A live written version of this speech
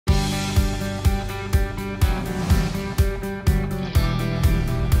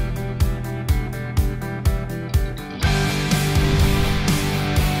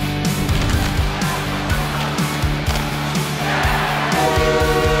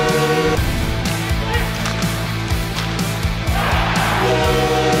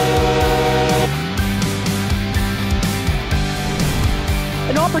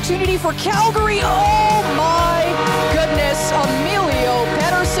for Calgary. Oh my goodness, Emilio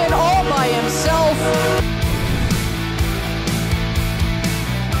Pettersen all by himself.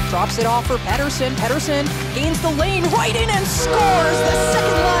 Drops it off for Pettersen. Pettersen gains the lane right in and scores. The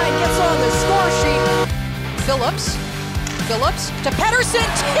second line gets on the score sheet. Phillips to Pettersen.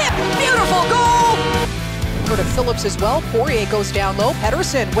 Tip. Beautiful goal. Over to Phillips as well. Poirier goes down low.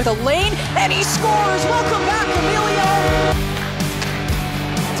 Pettersen with a lane and he scores. Welcome back, Emilio.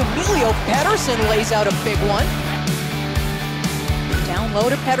 It's Emilio Pettersen lays out a big one. Down low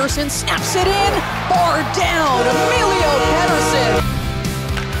to Pettersen. Snaps it in. Bar down. Emilio Pettersen.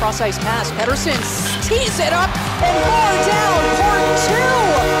 Cross ice pass, Pettersen tees it up and bar down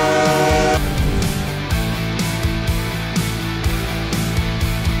for 2.